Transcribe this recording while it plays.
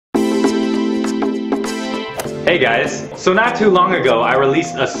Hey guys, so not too long ago I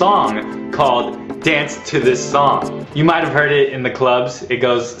released a song called Dance to This Song. You might have heard it in the clubs. It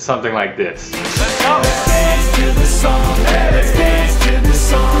goes something like this. Let's go! Let's dance to this song. Let's dance to this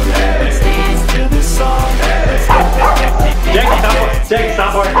song. Let's dance to this song. Jackie,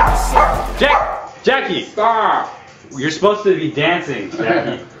 stop. Jackie, stop. You're supposed to be dancing,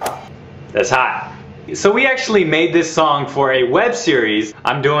 Jackie. That's hot. So we actually made this song for a web series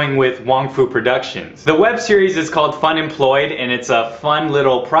I'm doing with Wong Fu Productions. The web series is called Funemployed, and it's a fun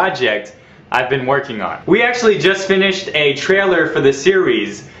little project I've been working on. We actually just finished a trailer for the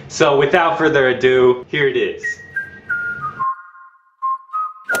series, so without further ado, here it is.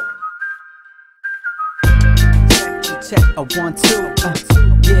 Check a 1 2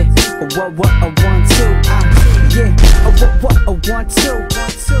 yeah, what a 1 2 yeah, what a 1 2.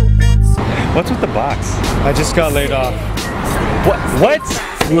 What's with the box? I just got laid off. What?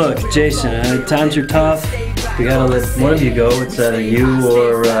 Look, Jason, times are tough. We gotta let one of you go. It's either you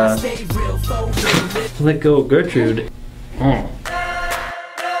or let go of Gertrude.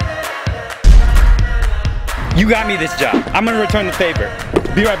 You got me this job. I'm gonna return the favor.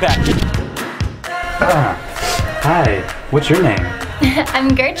 Be right back. Hi, what's your name?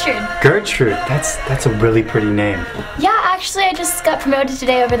 I'm Gertrude. Gertrude, that's a really pretty name. Yeah, actually I just got promoted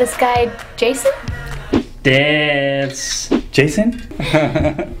today over this guy, Jason. Dance. Jason?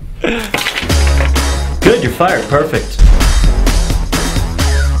 Good, you're fired. Perfect.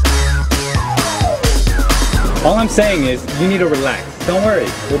 All I'm saying is, you need to relax. Don't worry,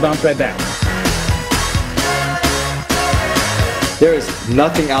 we'll bounce right back. There is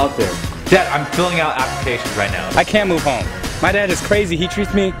nothing out there. Dad, I'm filling out applications right now. I can't move home. My dad is crazy. He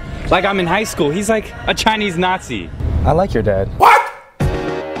treats me like I'm in high school. He's like a Chinese Nazi. I like your dad. What?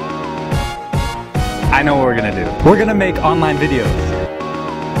 I know what we're gonna do. We're gonna make online videos.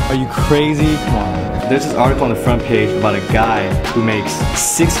 Are you crazy? Come on. There's this article on the front page about a guy who makes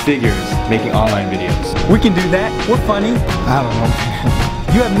 6 figures making online videos. We can do that. We're funny. I don't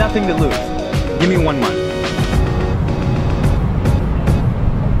know. You have nothing to lose. Give me 1 month.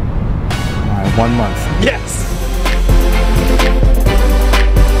 1 month. Yes!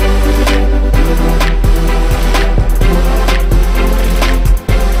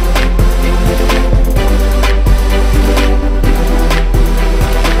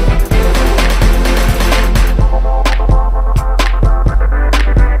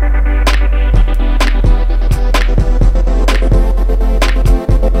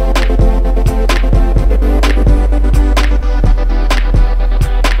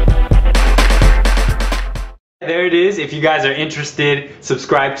 There it is. If you guys are interested,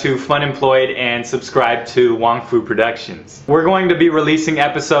 subscribe to Funemployed and subscribe to Wong Fu Productions. We're going to be releasing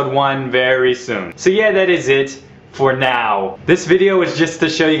episode 1 very soon. So yeah, that is it for now. This video is just to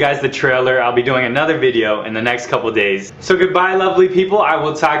show you guys the trailer. I'll be doing another video in the next couple days. So goodbye, lovely people. I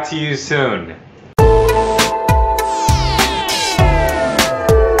will talk to you soon.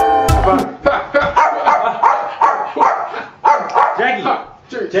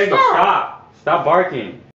 Jackie, stop. Stop barking.